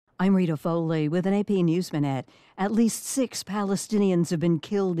I'm Rita Foley with an AP News Minute. At least 6 Palestinians have been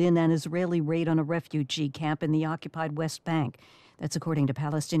killed in an Israeli raid on a refugee camp in the occupied West Bank. That's according to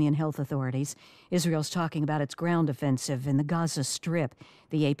Palestinian health authorities. Israel's talking about its ground offensive in the Gaza Strip.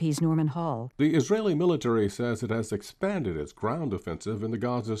 The AP's Norman Hall. The Israeli military says it has expanded its ground offensive in the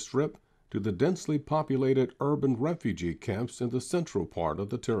Gaza Strip to the densely populated urban refugee camps in the central part of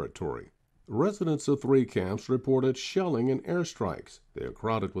the territory. Residents of 3 camps reported shelling and airstrikes. They are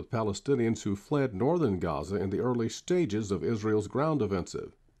crowded with Palestinians who fled northern Gaza in the early stages of Israel's ground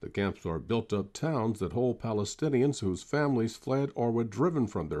offensive. The camps are built-up towns that hold Palestinians whose families fled or were driven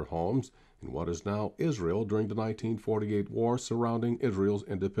from their homes in what is now Israel during the 1948 war surrounding Israel's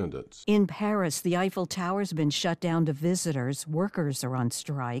independence. In Paris, the Eiffel Tower's been shut down to visitors. Workers are on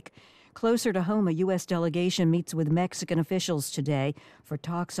strike. Closer to home, a U.S. delegation meets with Mexican officials today for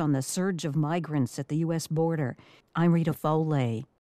talks on the surge of migrants at the U.S. border. I'm Rita Foley.